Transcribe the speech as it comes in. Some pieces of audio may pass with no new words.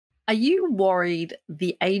Are you worried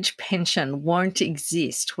the age pension won't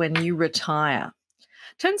exist when you retire?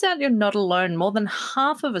 Turns out you're not alone. More than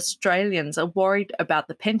half of Australians are worried about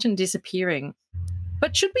the pension disappearing.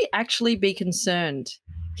 But should we actually be concerned?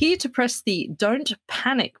 Here to press the don't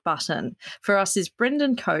panic button for us is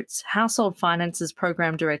Brendan Coates, Household Finances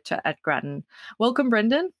Program Director at Grattan. Welcome,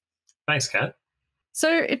 Brendan. Thanks, Kat. So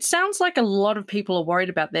it sounds like a lot of people are worried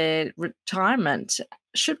about their retirement.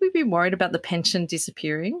 Should we be worried about the pension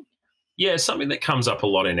disappearing? Yeah, it's something that comes up a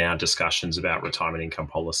lot in our discussions about retirement income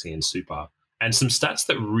policy and super. And some stats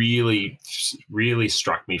that really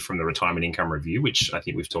struck me from the retirement income review, which I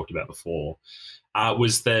think we've talked about before,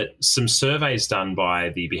 was that some surveys done by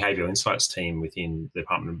the Behavioural Insights team within the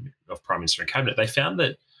Department of Prime Minister and Cabinet, they found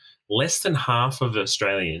that less than half of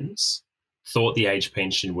Australians thought the age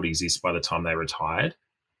pension would exist by the time they retired,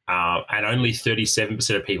 and only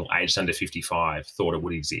 37% of people aged under 55 thought it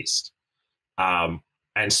would exist.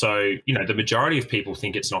 And so, the majority of people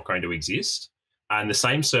think it's not going to exist. And the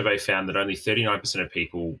same survey found that only 39% of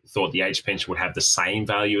people thought the age pension would have the same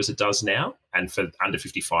value as it does now. And for under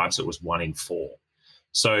 55s, it was 1 in 4.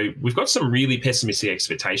 So we've got some really pessimistic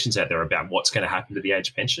expectations out there about what's going to happen to the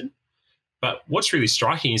age pension. But what's really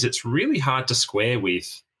striking is it's really hard to square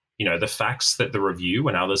with, the facts that the review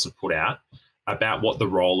and others have put out about what the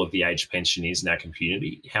role of the age pension is in our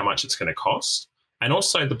community, how much it's going to cost, and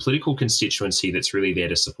also the political constituency that's really there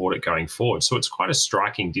to support it going forward. So it's quite a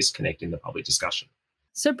striking disconnect in the public discussion.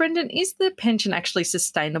 So, Brendan, is the pension actually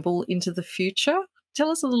sustainable into the future?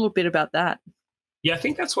 Tell us a little bit about that. Yeah, I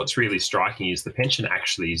think that's what's really striking is the pension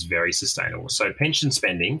actually is very sustainable. So pension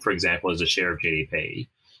spending, for example, as a share of GDP,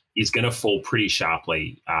 is going to fall pretty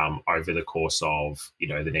sharply over the course of,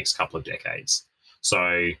 the next couple of decades.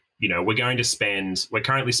 So, we're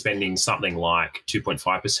currently spending something like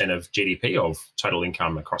 2.5% of GDP of total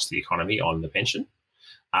income across the economy on the pension.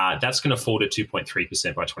 That's going to fall to 2.3%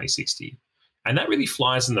 by 2060. And that really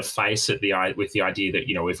flies in the face with the idea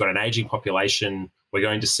that, we've got an aging population. We're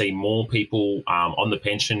going to see more people on the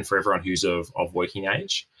pension for everyone who's of working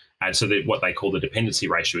age. And so that what they call the dependency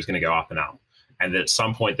ratio is going to go up and up. And that at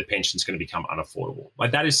some point, the pension is going to become unaffordable.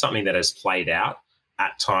 Like that is something that has played out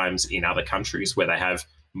at times in other countries where they have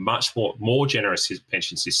much more generous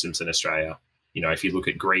pension systems than Australia. If you look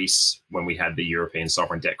at Greece, when we had the European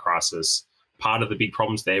sovereign debt crisis, part of the big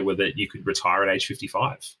problems there were that you could retire at age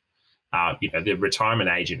 55. The retirement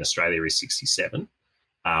age in Australia is 67.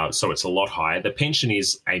 So it's a lot higher. The pension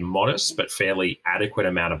is a modest but fairly adequate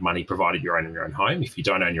amount of money provided you own your own home. If you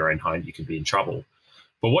don't own your own home, you could be in trouble.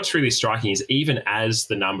 But what's really striking is even as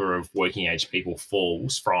the number of working age people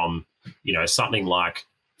falls from, something like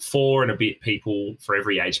 4 and a bit people for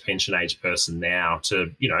every pension age person now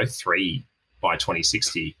to, 3 by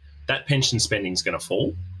 2060, that pension spending is going to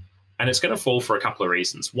fall. And it's going to fall for a couple of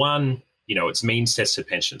reasons. One, it's means tested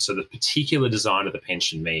pension. So the particular design of the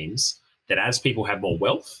pension means that as people have more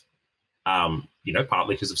wealth,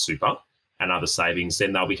 partly because of super and other savings,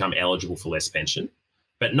 then they'll become eligible for less pension.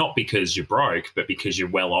 But not because you're broke, but because you're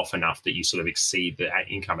well off enough that you sort of exceed the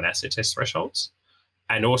income and asset test thresholds.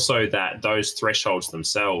 And also that those thresholds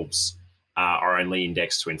themselves are only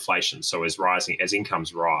indexed to inflation. So as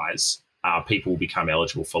incomes rise, people will become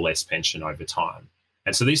eligible for less pension over time.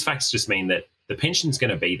 And so these facts just mean that the pension's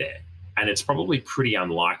going to be there. And it's probably pretty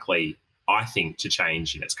unlikely, I think, to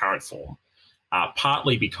change in its current form,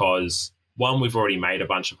 partly because, one, we've already made a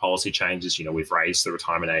bunch of policy changes. We've raised the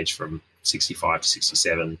retirement age from 65 to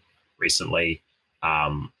 67 recently.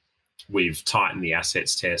 We've tightened the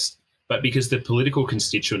assets test. But because the political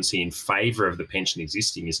constituency in favour of the pension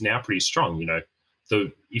existing is now pretty strong,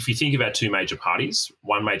 if you think about two major parties,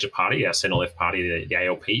 one major party, our centre-left party, the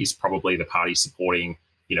ALP, is probably the party supporting,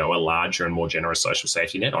 a larger and more generous social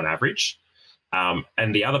safety net on average.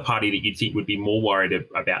 And the other party that you'd think would be more worried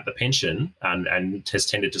about the pension and has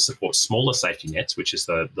tended to support smaller safety nets, which is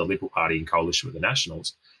the Liberal Party in coalition with the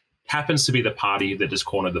Nationals, happens to be the party that has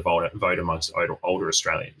cornered the vote amongst older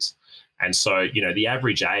Australians. And so, the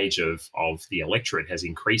average age of the electorate has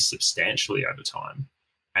increased substantially over time.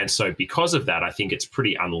 And so because of that, I think it's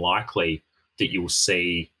pretty unlikely that you'll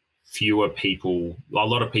see fewer people, a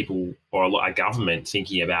lot of people or a government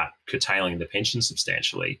thinking about curtailing the pension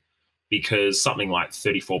substantially, because something like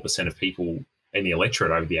 34% of people in the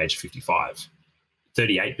electorate over the age of 55,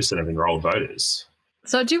 38% of enrolled voters.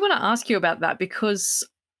 So I do want to ask you about that, because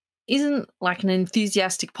isn't like an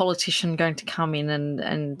enthusiastic politician going to come in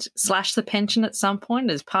and slash the pension at some point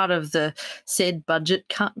as part of the said budget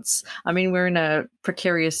cuts? I mean, we're in a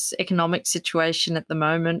precarious economic situation at the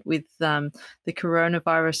moment with the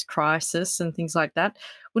coronavirus crisis and things like that.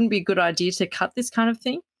 Wouldn't it be a good idea to cut this kind of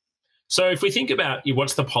thing? So if we think about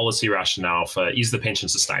what's the policy rationale for, is the pension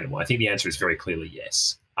sustainable? I think the answer is very clearly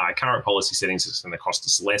yes. Current policy settings is going to cost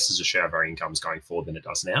us less as a share of our incomes going forward than it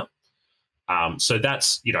does now. So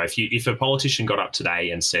that's, if a politician got up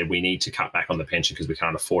today and said we need to cut back on the pension because we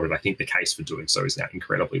can't afford it, I think the case for doing so is now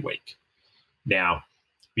incredibly weak. Now,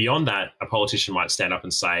 beyond that, a politician might stand up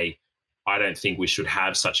and say, I don't think we should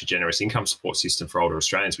have such a generous income support system for older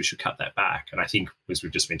Australians. We should cut that back. And I think, as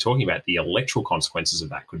we've just been talking about, the electoral consequences of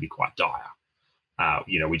that could be quite dire.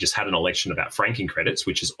 We just had an election about franking credits,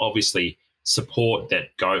 which is obviously support that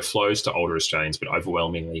flows to older Australians, but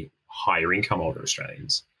overwhelmingly higher income older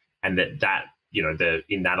Australians. And in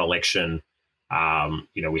that election,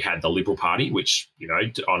 we had the Liberal Party, which,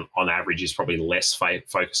 on average is probably less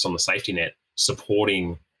focused on the safety net,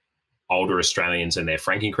 supporting older Australians and their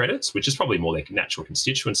franking credits, which is probably more their natural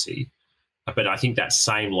constituency. But I think that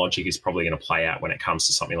same logic is probably going to play out when it comes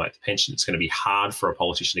to something like the pension. It's going to be hard for a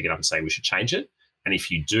politician to get up and say we should change it. And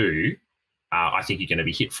if you do, I think you're going to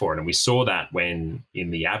be hit for it. And we saw that when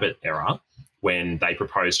in the Abbott era, when they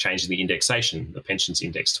proposed changing the indexation, the pensions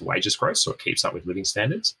index to wages growth, so it keeps up with living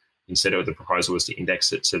standards. Instead of the proposal was to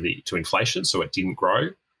index it to inflation, so it didn't grow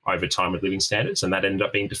over time with living standards, and that ended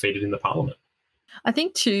up being defeated in the parliament. I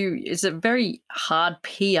think too, it's a very hard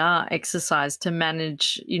PR exercise to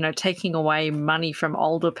manage, taking away money from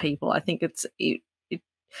older people. I think it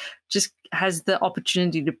just has the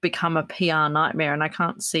opportunity to become a PR nightmare, and I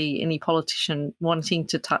can't see any politician wanting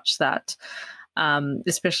to touch that,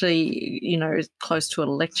 especially, close to an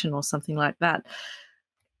election or something like that.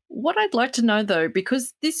 What I'd like to know, though,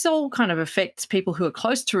 because this all kind of affects people who are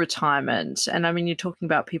close to retirement, and I mean, you're talking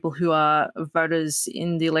about people who are voters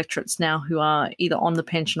in the electorates now who are either on the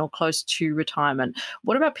pension or close to retirement.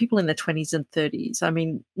 What about people in their 20s and 30s? I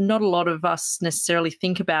mean, not a lot of us necessarily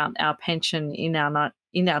think about our pension in our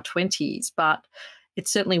 20s, but it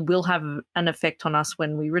certainly will have an effect on us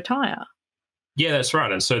when we retire. Yeah, that's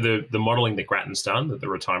right. And so the modelling that Grattan's done, that the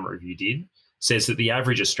Retirement Review did, says that the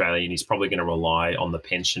average Australian is probably going to rely on the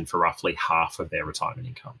pension for roughly half of their retirement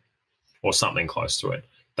income or something close to it.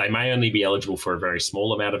 They may only be eligible for a very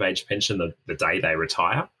small amount of age pension the day they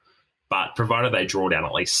retire, but provided they draw down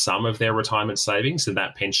at least some of their retirement savings, then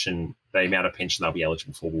that pension, the amount of pension they'll be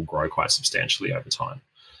eligible for, will grow quite substantially over time.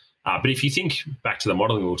 But if you think back to the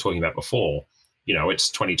modelling we were talking about before,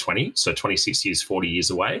 it's 2020, so 26 years, 40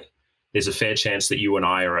 years away. There's a fair chance that you and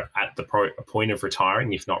I are at the point of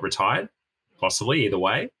retiring, if not retired, possibly either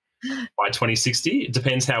way, by 2060. It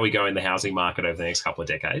depends how we go in the housing market over the next couple of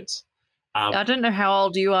decades. I don't know how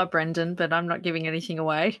old you are, Brendan, but I'm not giving anything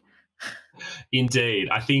away. Indeed.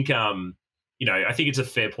 I think, I think it's a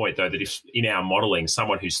fair point, though, that if in our modelling,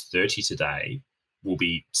 someone who's 30 today will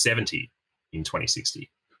be 70 in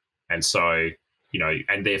 2060. And so,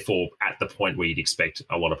 and therefore at the point where you'd expect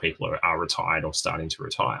a lot of people are retired or starting to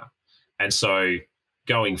retire. And so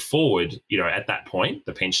going forward, at that point,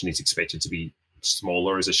 the pension is expected to be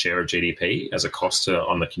smaller as a share of GDP as a cost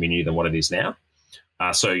on the community than what it is now.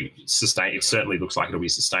 So it certainly looks like it'll be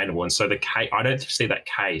sustainable. And so I don't see that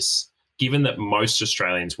case, given that most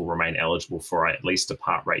Australians will remain eligible for at least a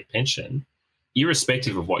part rate pension,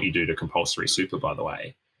 irrespective of what you do to compulsory super, by the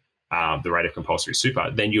way, the rate of compulsory super,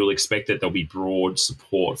 then you'll expect that there'll be broad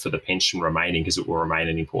support for the pension remaining, because it will remain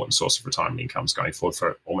an important source of retirement incomes going forward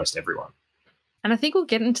for almost everyone. And I think we'll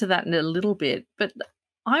get into that in a little bit, but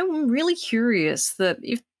I'm really curious that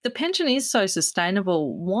if the pension is so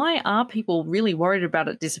sustainable, why are people really worried about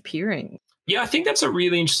it disappearing? Yeah, I think that's a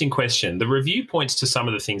really interesting question. The review points to some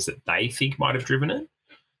of the things that they think might have driven it.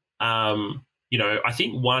 I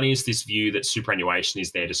think one is this view that superannuation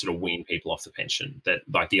is there to sort of wean people off the pension, that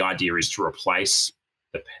like the idea is to replace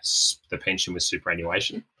the pension with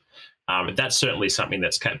superannuation. That's certainly something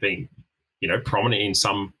that's been, prominent in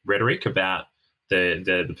some rhetoric about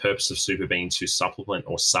the purpose of super being to supplement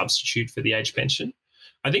or substitute for the age pension.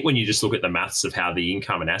 I think when you just look at the maths of how the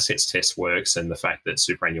income and assets test works and the fact that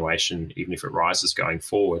superannuation, even if it rises going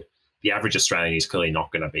forward, the average Australian is clearly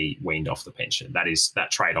not going to be weaned off the pension.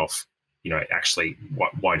 That trade-off, actually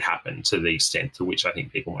won't happen to the extent to which I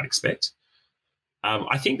think people might expect.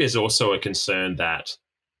 I think there's also a concern that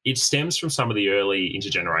it stems from some of the early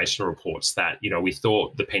intergenerational reports that, we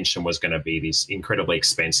thought the pension was going to be this incredibly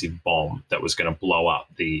expensive bomb that was going to blow up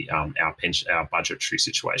our budgetary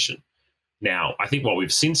situation. Now, I think what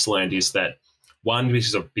we've since learned is that, one,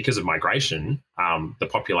 because of migration, the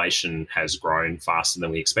population has grown faster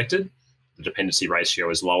than we expected. The dependency ratio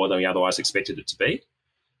is lower than we otherwise expected it to be.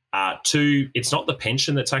 Two, it's not the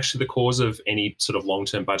pension that's actually the cause of any sort of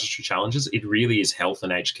long-term budgetary challenges. It really is health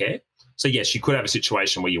and aged care. So yes, you could have a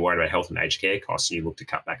situation where you're worried about health and aged care costs and you look to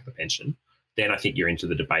cut back the pension. then I think you're into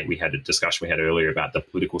the debate a discussion we had earlier about the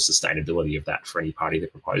political sustainability of that for any party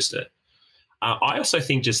that proposed it. I also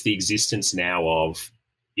think just the existence now of,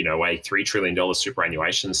 a $3 trillion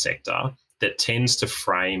superannuation sector that tends to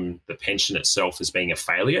frame the pension itself as being a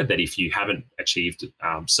failure, that if you haven't achieved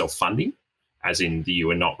self-funding, as in you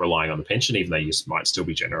are not relying on the pension, even though you might still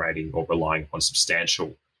be generating or relying upon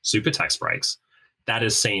substantial super tax breaks, that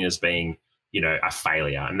is seen as being, a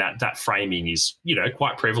failure. And that framing is,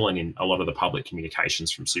 quite prevalent in a lot of the public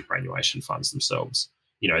communications from superannuation funds themselves.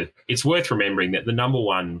 It's worth remembering that the number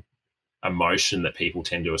one emotion that people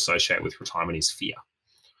tend to associate with retirement is fear.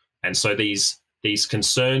 And so these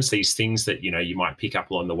concerns, these things that, you might pick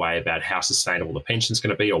up along the way about how sustainable the pension is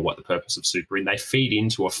going to be or what the purpose of super is, they feed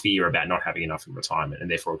into a fear about not having enough in retirement,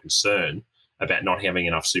 and therefore a concern about not having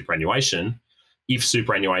enough superannuation if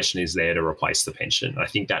superannuation is there to replace the pension. And I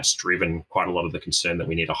think that's driven quite a lot of the concern that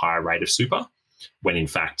we need a higher rate of super, when in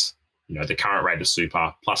fact, the current rate of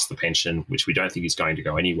super plus the pension, which we don't think is going to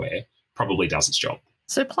go anywhere, probably does its job.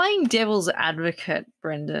 So playing devil's advocate,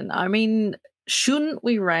 Brendan, I mean, shouldn't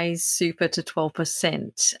we raise super to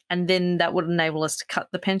 12%, and then that would enable us to cut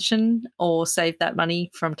the pension or save that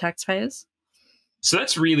money from taxpayers? So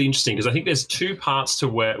that's really interesting, because I think there's two parts to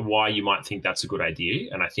why you might think that's a good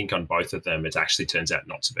idea. And I think on both of them, it actually turns out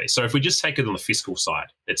not to be. So if we just take it on the fiscal side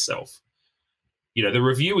itself, the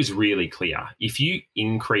review is really clear. If you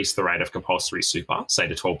increase the rate of compulsory super, say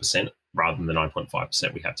to 12% rather than the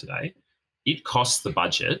 9.5% we have today, it costs the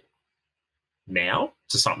budget now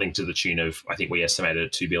to something to the tune of, I think we estimated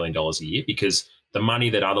at $2 billion a year, because the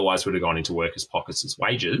money that otherwise would have gone into workers' pockets as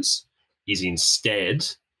wages is instead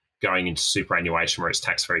going into superannuation, where it's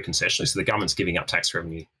tax-free concessionally. So the government's giving up tax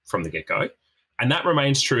revenue from the get-go. And that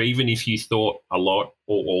remains true even if you thought a lot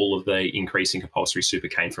or all of the increase in compulsory super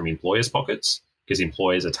came from employers' pockets, because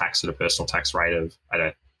employers are taxed at a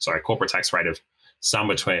corporate tax rate of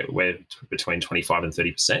somewhere between 25 and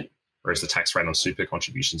 30%, whereas the tax rate on super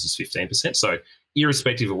contributions is 15%. So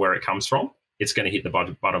irrespective of where it comes from, it's going to hit the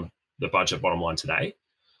budget bottom line today.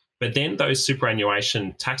 But then those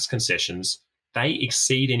superannuation tax concessions, they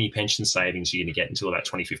exceed any pension savings you're going to get until about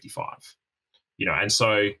 2055. And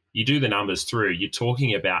so you do the numbers through, you're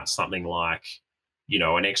talking about something like,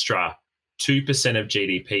 an extra 2% of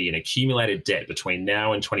GDP in accumulated debt between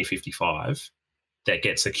now and 2055 that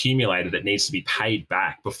gets accumulated that needs to be paid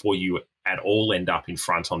back before you at all end up in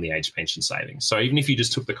front on the age pension savings. So even if you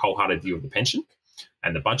just took the cold-hearted view of the pension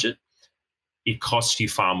and the budget, it costs you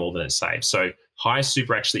far more than it saves. So higher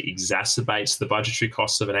super actually exacerbates the budgetary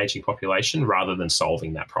costs of an aging population rather than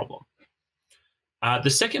solving that problem. The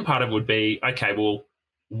second part of it would be, okay, well,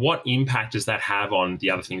 what impact does that have on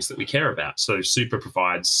the other things that we care about? So super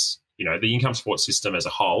provides, the income support system as a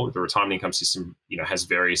whole, the retirement income system, has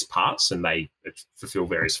various parts and they fulfill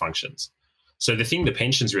various functions. So the thing the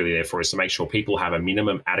pension's really there for is to make sure people have a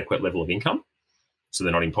minimum adequate level of income, so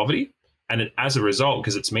they're not in poverty. And as a result,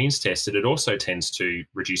 because it's means tested, it also tends to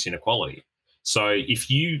reduce inequality. So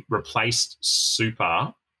if you replaced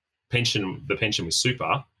the pension with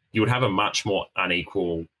super, you would have a much more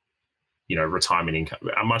unequal, retirement income,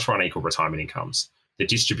 much more unequal retirement incomes. The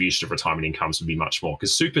distribution of retirement incomes would be much more,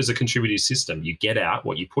 because super is a contributive system. You get out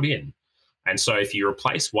what you put in. And so if you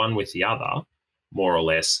replace one with the other, more or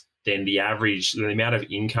less, then the amount of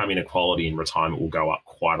income inequality in retirement will go up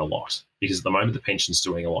quite a lot, because at the moment the pension's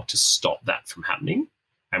doing a lot to stop that from happening.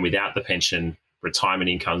 And without the pension, retirement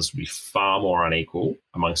incomes would be far more unequal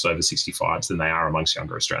amongst over 65s than they are amongst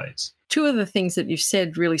younger Australians. Two of the things that you've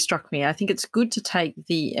said really struck me. I think it's good to take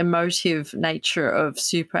the emotive nature of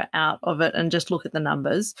super out of it and just look at the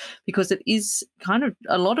numbers, because it is kind of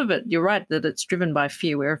a lot of it. You're right that it's driven by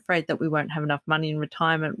fear. We're afraid that we won't have enough money in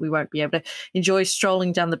retirement. We won't be able to enjoy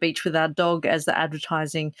strolling down the beach with our dog, as the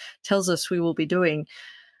advertising tells us we will be doing.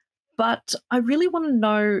 But I really want to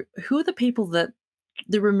know, who are the people that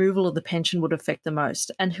the removal of the pension would affect the most,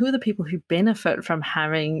 and who are the people who benefit from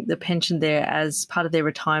having the pension there as part of their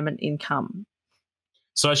retirement income?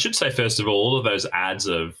 So I should say, first of all of those ads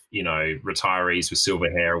of, retirees with silver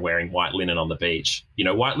hair wearing white linen on the beach,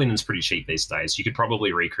 white linen's pretty cheap these days. You could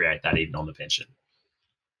probably recreate that even on the pension.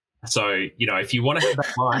 So, if you want to have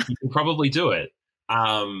that life, you can probably do it.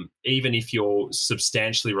 Even if you're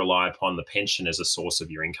substantially rely upon the pension as a source of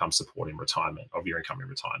your income support in retirement, of your income in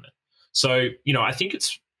retirement. So, I think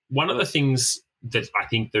it's one of the things that I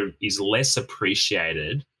think there is less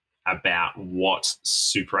appreciated about what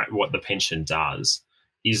the pension does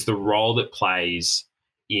is the role that plays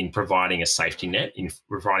in providing a safety net, in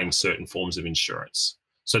providing certain forms of insurance.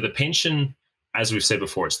 So the pension, as we've said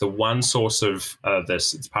before, it's the one source of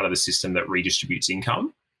this, it's part of the system that redistributes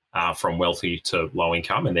income from wealthy to low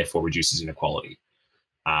income, and therefore reduces inequality.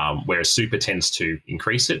 Whereas super tends to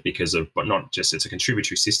increase it because of, but not just it's a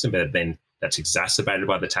contributory system, but then that's exacerbated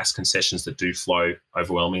by the tax concessions that do flow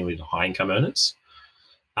overwhelmingly to high income earners.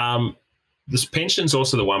 This pension is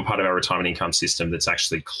also the one part of our retirement income system that's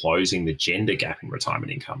actually closing the gender gap in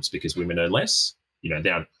retirement incomes because women earn less.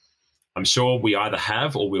 I'm sure we either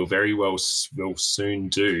have or will will soon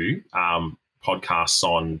do podcasts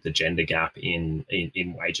on the gender gap in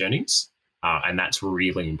wage earnings, and that's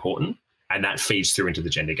really important. And that feeds through into the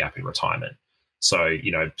gender gap in retirement. So,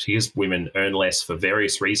 because women earn less for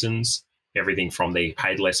various reasons, everything from they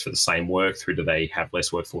paid less for the same work through to they have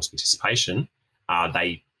less workforce participation,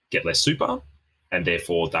 they get less super, and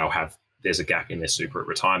therefore there's a gap in their super at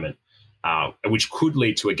retirement, which could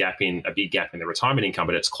lead to a big gap in the retirement income,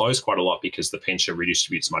 but it's closed quite a lot because the pension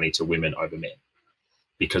redistributes money to women over men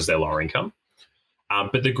because they're lower income.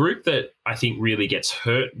 But the group that I think really gets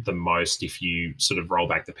hurt the most if you sort of roll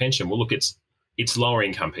back the pension, well, look, it's lower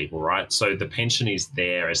income people, right? So the pension is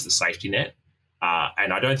there as the safety net,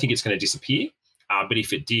 and I don't think it's going to disappear. But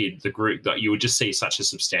if it did, the group that you would just see such a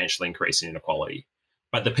substantial increase in inequality.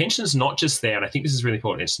 But the pension is not just there, and I think this is really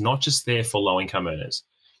important. It's not just there for low income earners.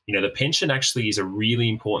 The pension actually is a really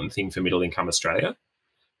important thing for middle income Australia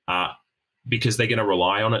because they're going to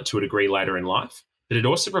rely on it to a degree later in life. But it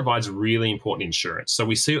also provides really important insurance. So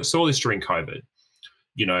we saw this during COVID.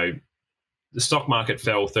 The stock market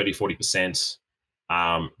fell 30, 40%.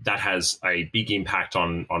 That has a big impact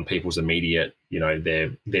on people's immediate,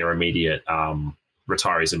 their immediate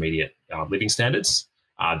retirees' immediate living standards,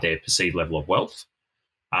 their perceived level of wealth.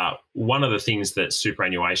 One of the things that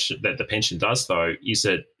superannuation, that the pension does, though, is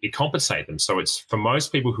that it compensates them. So it's for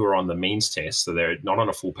most people who are on the means test, so they're not on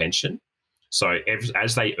a full pension. So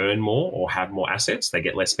as they earn more or have more assets, they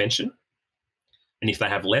get less pension. And if they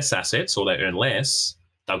have less assets or they earn less,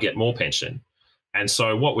 they'll get more pension. And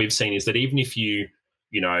so what we've seen is that even if you,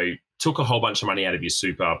 took a whole bunch of money out of your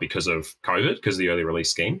super because of COVID, because of the early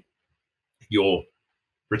release scheme, your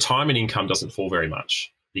retirement income doesn't fall very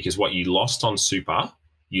much because what you lost on super,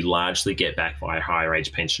 you largely get back via higher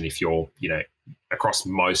age pension if you're, across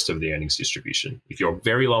most of the earnings distribution. If you're a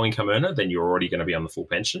very low income earner, then you're already going to be on the full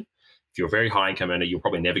pension. If you're a very high income earner, you're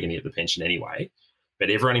probably never going to get the pension anyway. But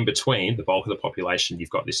everyone in between, the bulk of the population, you've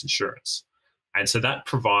got this insurance. And so that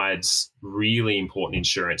provides really important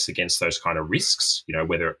insurance against those kind of risks,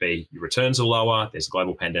 whether it be your returns are lower, there's a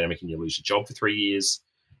global pandemic and you lose your job for 3 years.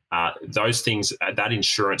 Those things, that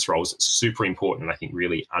insurance role is super important and I think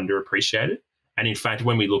really underappreciated. And in fact,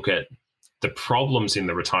 when we look at the problems in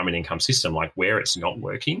the retirement income system, like where it's not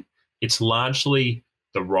working, it's largely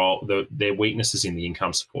their weaknesses in the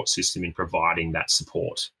income support system in providing that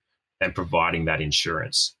support and providing that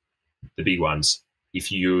insurance. The big ones,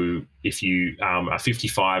 if you are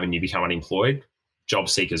 55 and you become unemployed, job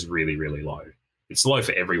seeker is really, really low. It's low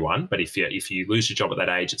for everyone, but if you lose your job at that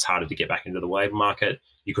age, it's harder to get back into the labour market.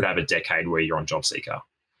 You could have a decade where you're on job seeker.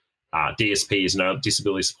 DSP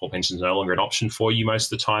disability support pension is no longer an option for you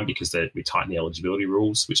most of the time because we tighten the eligibility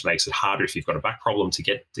rules, which makes it harder if you've got a back problem to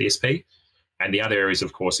get DSP. And the other areas,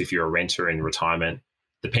 of course, if you're a renter in retirement,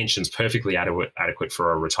 the pension's perfectly adequate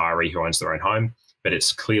for a retiree who owns their own home, but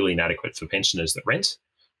it's clearly inadequate for pensioners that rent.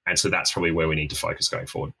 And so that's probably where we need to focus going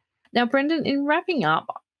forward. Now, Brendan, in wrapping up,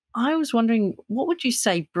 I was wondering, what would you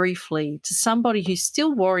say briefly to somebody who's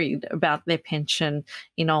still worried about their pension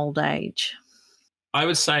in old age? I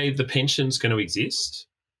would say the pension's going to exist.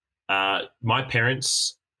 My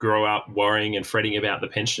parents grew up worrying and fretting about the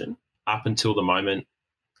pension up until the moment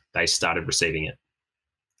they started receiving it,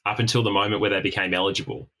 up until the moment where they became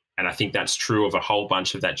eligible. And I think that's true of a whole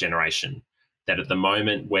bunch of that generation, that at the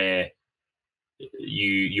moment where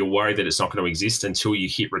you're worried that it's not going to exist until you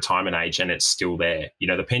hit retirement age and it's still there.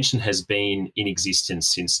 The pension has been in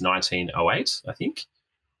existence since 1908, I think,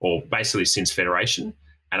 or basically since Federation.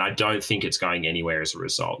 And I don't think it's going anywhere as a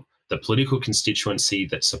result. The political constituency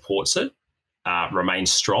that supports it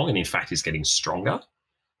remains strong and in fact is getting stronger.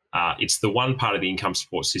 It's the one part of the income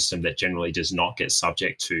support system that generally does not get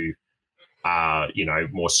subject to,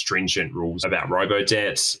 more stringent rules about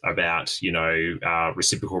robo-debt, about,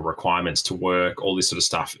 reciprocal requirements to work, all this sort of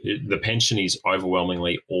stuff. The pension is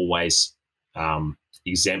overwhelmingly always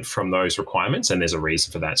exempt from those requirements. And there's a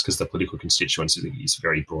reason for that. It's because the political constituency is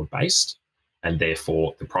very broad-based. And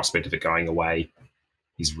therefore, the prospect of it going away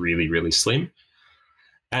is really, really slim.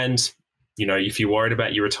 And if you're worried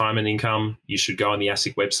about your retirement income, you should go on the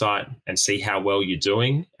ASIC website and see how well you're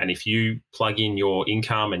doing. And if you plug in your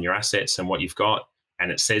income and your assets and what you've got,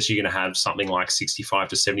 and it says you're going to have something like 65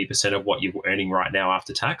 to 70% of what you're earning right now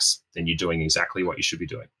after tax, then you're doing exactly what you should be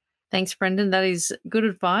doing. Thanks, Brendan. That is good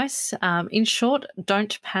advice. In short,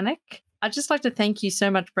 don't panic. I'd just like to thank you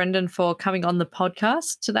so much, Brendan, for coming on the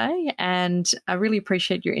podcast today. And I really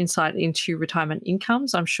appreciate your insight into retirement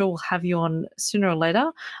incomes. I'm sure we'll have you on sooner or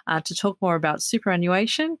later to talk more about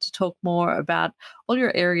superannuation, to talk more about all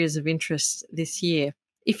your areas of interest this year.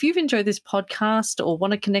 If you've enjoyed this podcast or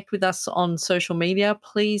want to connect with us on social media,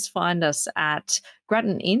 please find us at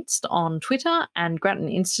Grattan Inst on Twitter and Grattan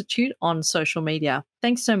Institute on social media.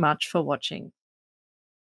 Thanks so much for watching.